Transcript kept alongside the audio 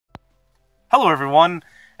Hello everyone,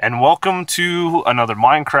 and welcome to another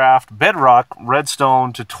Minecraft Bedrock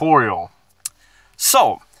Redstone tutorial.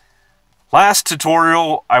 So, last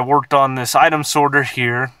tutorial I worked on this item sorter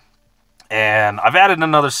here, and I've added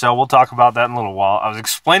another cell. We'll talk about that in a little while. I was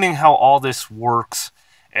explaining how all this works,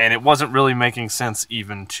 and it wasn't really making sense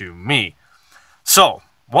even to me. So,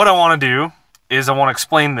 what I want to do is I want to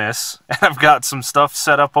explain this, and I've got some stuff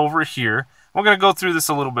set up over here. We're going to go through this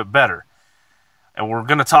a little bit better. And we're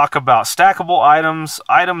going to talk about stackable items,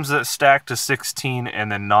 items that stack to 16,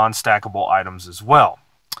 and then non-stackable items as well.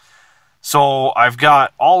 So I've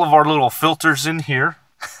got all of our little filters in here.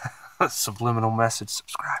 Subliminal message,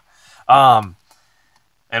 subscribe.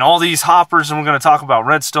 And all these hoppers, and we're going to talk about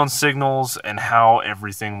redstone signals and how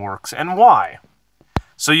everything works and why.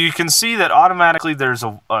 So you can see that automatically there's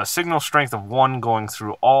a signal strength of 1 going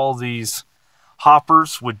through all these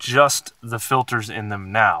hoppers with just the filters in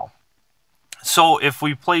them now. So if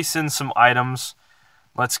we place in some items,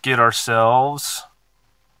 let's get ourselves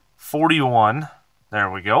 41.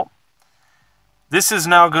 There we go. This is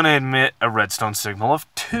now going to emit a redstone signal of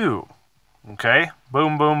 2. Okay,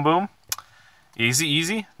 boom, boom, boom. Easy,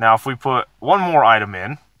 easy. Now if we put one more item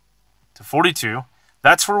in to 42,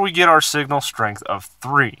 that's where we get our signal strength of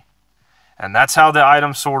 3. And that's how the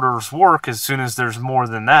item sorters work. As soon as there's more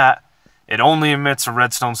than that, it only emits a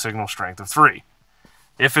redstone signal strength of 3.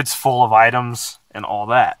 If it's full of items and all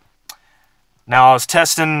that. Now I was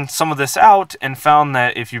testing some of this out and found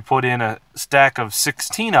that if you put in a stack of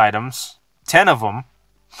 16 items, 10 of them,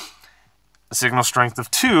 a signal strength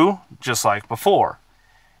of 2, just like before.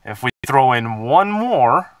 If we throw in one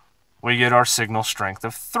more, we get our signal strength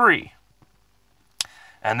of 3.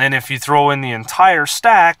 And then if you throw in the entire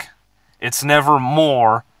stack, it's never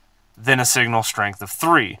more than a signal strength of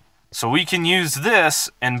 3. So we can use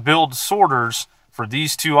this and build sorters for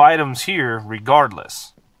these two items here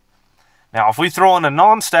regardless. Now if we throw in a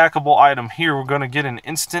non-stackable item here, we're going to get an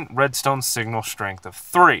instant redstone signal strength of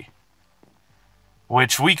 3,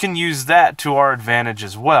 which we can use that to our advantage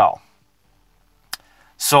as well.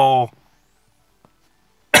 So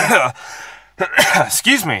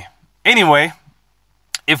excuse me. Anyway,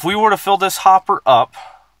 if we were to fill this hopper up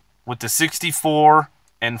with the 64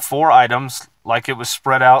 and 4 items like it was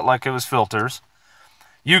spread out, like it was filters,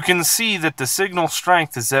 you can see that the signal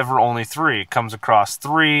strength is ever only 3. It comes across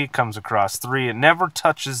 3, comes across 3. It never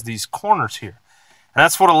touches these corners here. And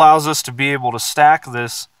that's what allows us to be able to stack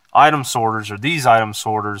this item sorters, or these item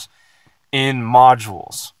sorters, in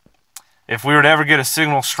modules. If we were to ever get a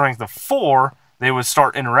signal strength of 4, they would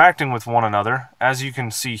start interacting with one another. As you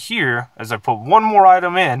can see here, as I put one more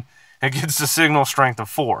item in, it gets the signal strength of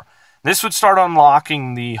 4. This would start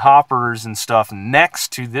unlocking the hoppers and stuff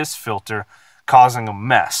next to this filter, causing a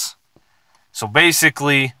mess. So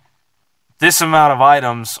basically, this amount of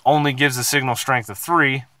items only gives a signal strength of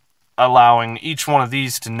 3, allowing each one of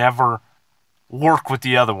these to never work with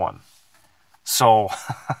the other one. So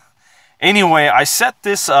anyway, I set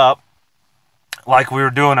this up like we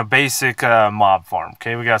were doing a basic mob farm.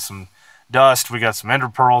 Okay, we got some dust, we got some ender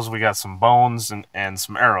pearls, we got some bones, and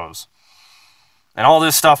some arrows. And all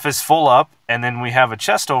this stuff is full up, and then we have a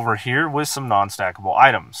chest over here with some non-stackable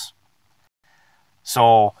items.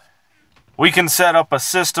 So we can set up a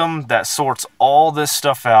system that sorts all this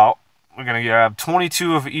stuff out. We're going to grab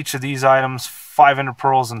 22 of each of these items, 5 ender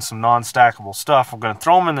pearls, and some non-stackable stuff. We're going to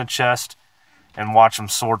throw them in the chest and watch them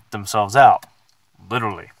sort themselves out.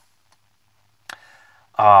 Literally.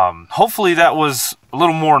 Hopefully that was a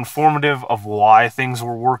little more informative of why things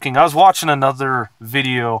were working. I was watching another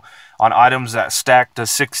video on items that stack to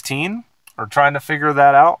 16, or trying to figure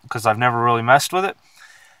that out, because I've never really messed with it.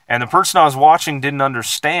 And the person I was watching didn't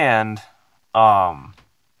understand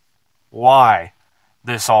why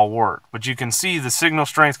this all worked. But you can see the signal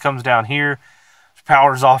strength comes down here,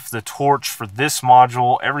 powers off the torch for this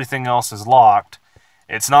module, everything else is locked.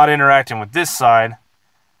 It's not interacting with this side.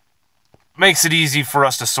 Makes it easy for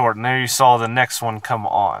us to sort, and there you saw the next one come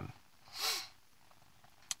on.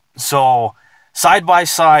 So side by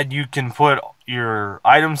side, you can put your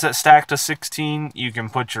items that stack to 16, you can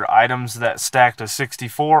put your items that stack to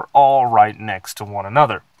 64, all right next to one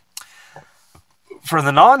another. For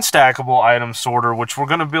the non-stackable item sorter, which we're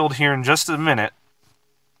going to build here in just a minute,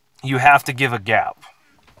 you have to give a gap.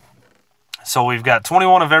 So we've got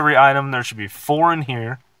 21 of every item, there should be 4 in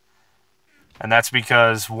here, and that's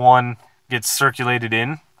because 1 gets circulated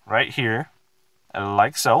in right here,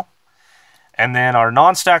 like so. And then our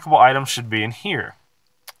non-stackable items should be in here.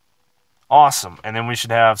 Awesome. And then we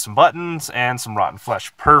should have some buttons and some rotten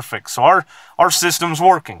flesh. Perfect. So our system's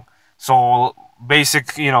working. So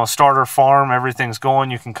basic, starter farm, everything's going.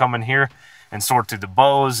 You can come in here. and sort through the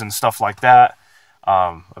bows and stuff like that,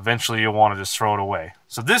 eventually you'll want to just throw it away.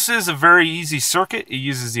 So this is a very easy circuit. It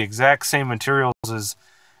uses the exact same materials as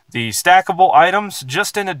the stackable items,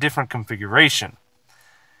 just in a different configuration.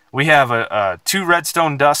 We have a 2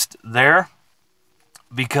 redstone dust there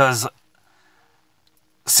because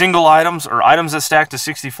single items, or items that stack to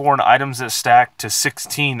 64 and items that stack to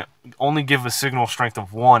 16, only give a signal strength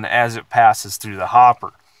of 1 as it passes through the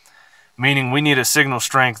hopper. Meaning we need a signal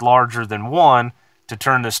strength larger than 1 to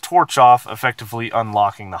turn this torch off, effectively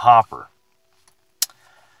unlocking the hopper.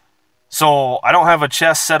 So I don't have a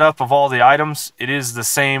chest set up of all the items. It is the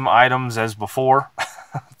same items as before.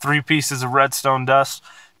 3 pieces of redstone dust,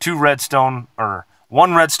 1 redstone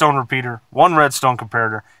repeater, 1 redstone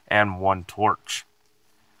comparator, and 1 torch.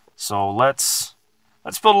 So let's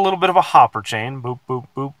build a little bit of a hopper chain. Boop, boop,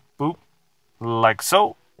 boop, boop. Like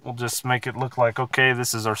so. We'll just make it look like, okay,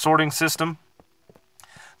 this is our sorting system.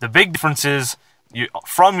 The big difference is,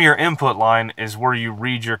 from your input line is where you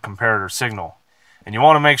read your comparator signal. And you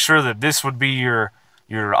want to make sure that this would be your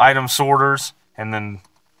item sorters, and then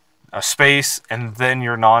a space, and then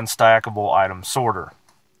your non-stackable item sorter.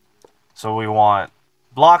 So we want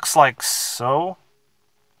blocks like so.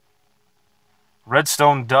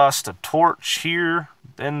 Redstone dust, a torch here,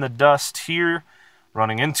 then the dust here,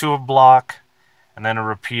 running into a block, and then a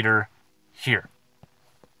repeater here.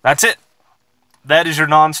 That's it. That is your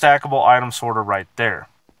non-stackable item sorter right there.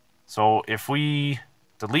 So if we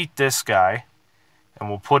delete this guy, and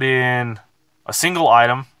we'll put in a single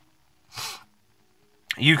item,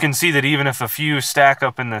 you can see that even if a few stack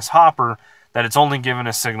up in this hopper, that it's only given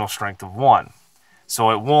a signal strength of 1. So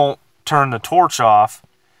it won't turn the torch off,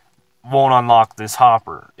 won't unlock this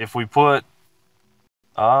hopper. If we put,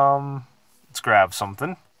 let's grab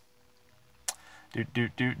something.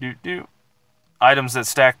 Items that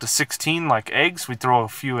stack to 16, like eggs, we throw a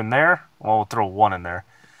few in there. Well, we'll throw 1 in there.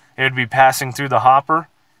 It would be passing through the hopper.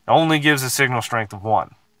 It only gives a signal strength of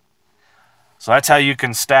 1. So that's how you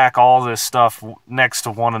can stack all this stuff next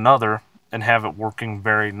to one another and have it working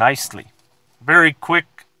very nicely. Very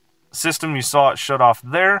quick system. You saw it shut off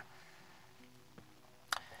there.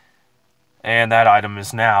 And that item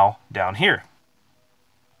is now down here.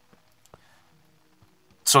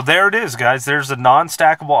 So there it is, guys. There's a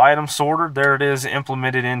non-stackable item sorter. There it is,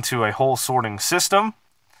 implemented into a whole sorting system.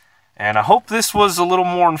 And I hope this was a little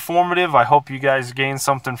more informative. I hope you guys gained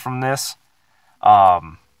something from this. I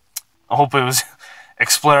hope it was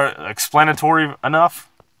explanatory enough.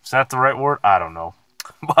 Is that the right word? I don't know.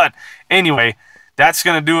 But anyway, that's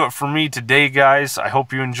going to do it for me today, guys. I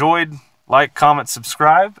hope you enjoyed. Like, comment,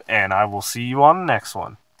 subscribe, and I will see you on the next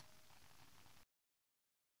one.